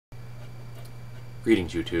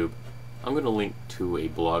Greetings, YouTube. I'm going to link to a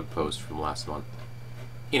blog post from last month.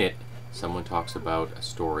 In it, someone talks about a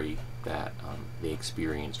story that they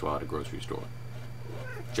experienced while at a grocery store.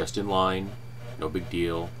 Just in line, no big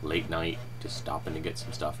deal, late night, just stopping to get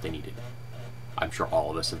some stuff they needed. I'm sure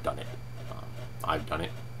all of us have done it. I've done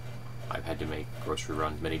it. I've had to make grocery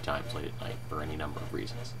runs many times late at night for any number of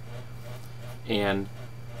reasons. And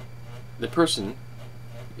the person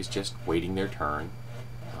is just waiting their turn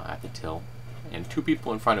at the till, and two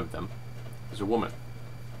people in front of them is a woman,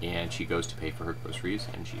 and she goes to pay for her groceries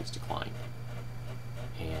and she is declined.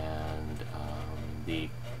 And the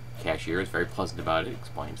cashier is very pleasant about it,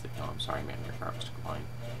 explains that, "No, I'm sorry ma'am, your card was declined."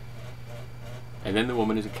 And then the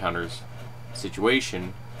woman encounters a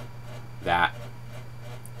situation that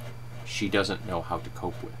she doesn't know how to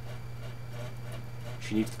cope with.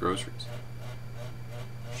 She needs the groceries.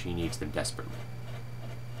 She needs them desperately.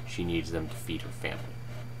 She needs them to feed her family.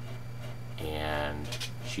 And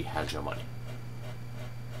she has no money.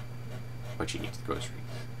 But she needs the groceries.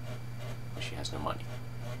 But she has no money.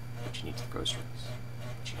 But she needs the groceries.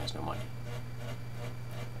 But she has no money.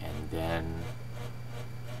 And then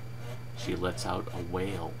she lets out a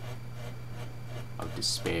wail of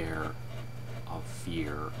despair, of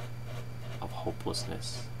fear, of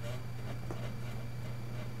hopelessness.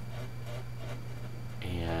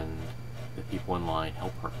 And the people in line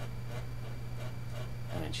help her.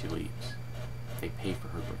 And then she leaves. They pay for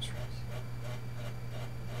her groceries.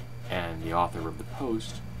 And the author of the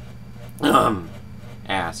post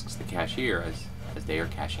asks the cashier as they are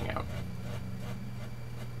cashing out,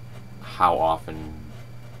 how often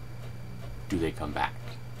do they come back?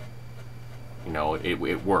 You know,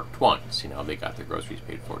 it worked once. You know, they got their groceries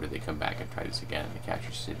paid for. Did they come back and try this again? And the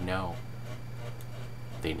cashier said, no,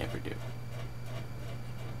 they never do.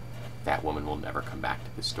 That woman will never come back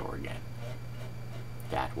to the store again.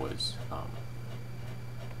 That was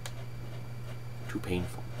too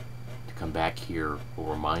painful. To come back here will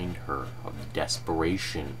remind her of the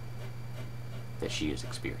desperation that she is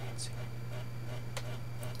experiencing.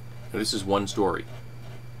 Now, this is one story.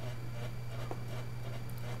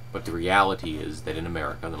 But the reality is that in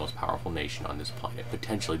America, the most powerful nation on this planet,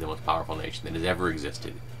 potentially the most powerful nation that has ever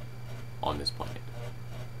existed on this planet,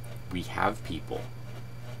 we have people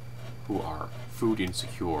who are food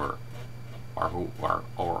insecure, or who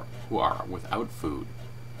are without food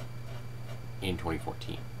in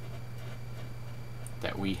 2014.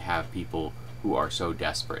 That we have people who are so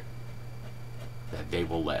desperate that they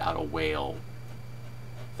will let out a wail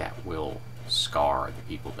that will scar the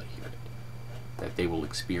people that hear it. That they will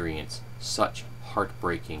experience such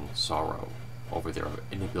heartbreaking sorrow over their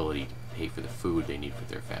inability to pay for the food they need for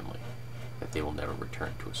their family that they will never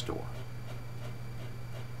return to a store.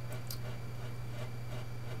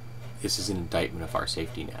 This is an indictment of our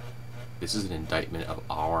safety net. This is an indictment of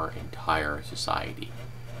our entire society,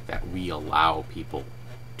 that we allow people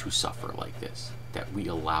to suffer like this, that we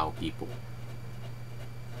allow people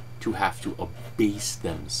to have to abase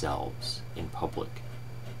themselves in public.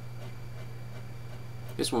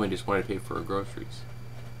 This woman just wanted to pay for her groceries.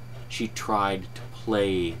 She tried to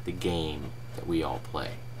play the game that we all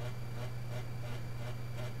play.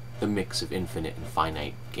 The mix of infinite and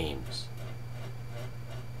finite games.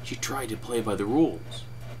 She tried to play by the rules.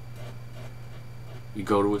 You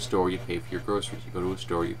go to a store, you pay for your groceries. You go to a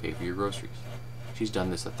store, you pay for your groceries. She's done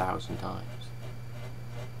this 1,000 times.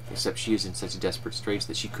 Except she is in such desperate straits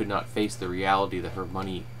that she could not face the reality that her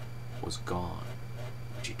money was gone.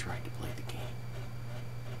 But she tried to play the game.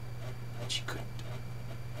 And she couldn't.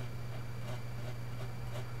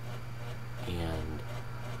 And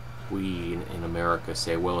we in America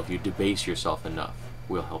say, well, if you debase yourself enough,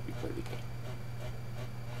 we'll help you play the game.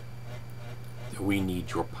 That we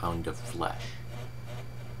need your pound of flesh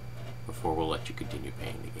before we'll let you continue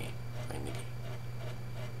playing the game.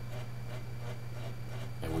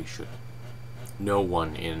 And we shouldn't. No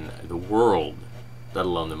one in the world, let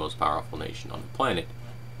alone the most powerful nation on the planet,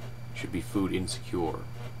 should be food insecure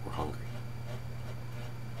or hungry.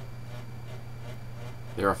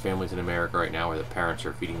 There are families in America right now where the parents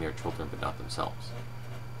are feeding their children but not themselves.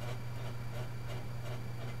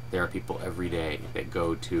 There are people every day that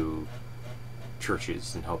go to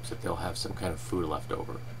churches in hopes that they'll have some kind of food left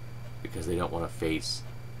over because they don't want to face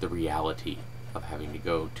the reality of having to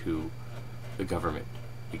go to the government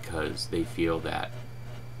because they feel that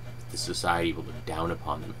the society will look down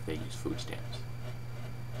upon them if they use food stamps.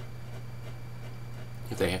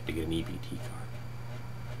 If they have to get an EBT card.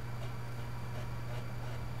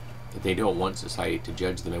 That they don't want society to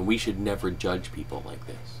judge them, and we should never judge people like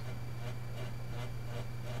this.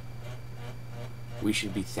 We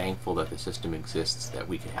should be thankful that the system exists that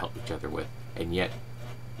we can help each other with, and yet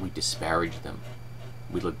we disparage them.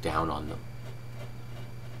 We look down on them.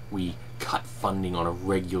 We cut funding on a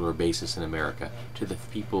regular basis in America to the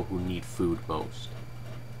people who need food most.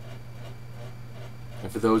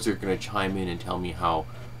 And for those who are going to chime in and tell me how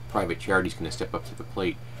private charity is going to step up to the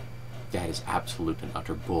plate, that is absolute and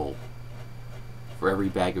utter bull. For every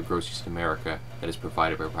bag of groceries in America that is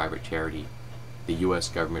provided by private charity, the U.S.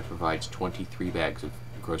 government provides 23 bags of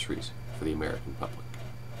groceries for the American public.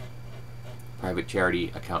 Private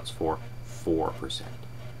charity accounts for 4%.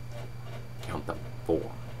 Count them, 4%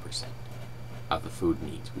 of the food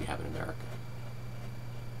needs we have in America.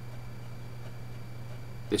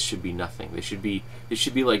 This should be nothing. This should be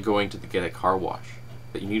like going to get a car wash.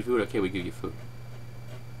 That you need food? Okay, we give you food.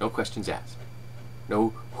 No questions asked.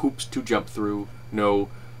 No hoops to jump through. No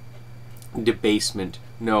debasement.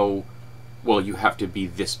 No, well, you have to be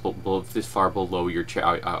this far below your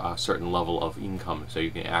a certain level of income so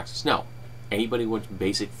you can access. No. Anybody who wants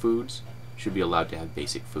basic foods should be allowed to have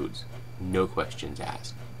basic foods. No questions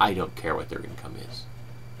asked. I don't care what their income is.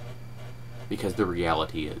 Because the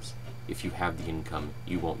reality is, if you have the income,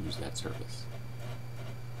 you won't use that service.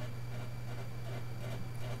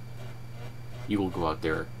 You will go out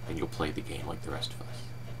there and you'll play the game like the rest of us.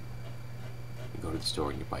 You go to the store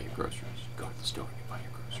and you buy your groceries. You go to the store and you buy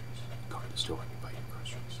your groceries. You go to the store and you buy your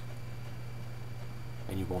groceries.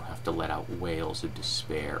 And you won't have to let out wails of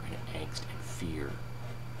despair and angst and fear.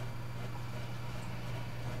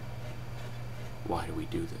 Why do we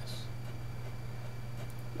do this?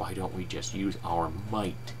 Why don't we just use our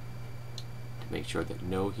might to make sure that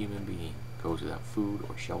no human being goes without food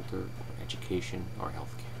or shelter or education or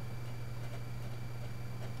health care?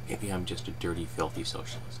 Maybe I'm just a dirty, filthy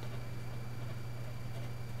socialist.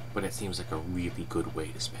 But it seems like a really good way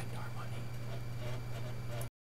to spend our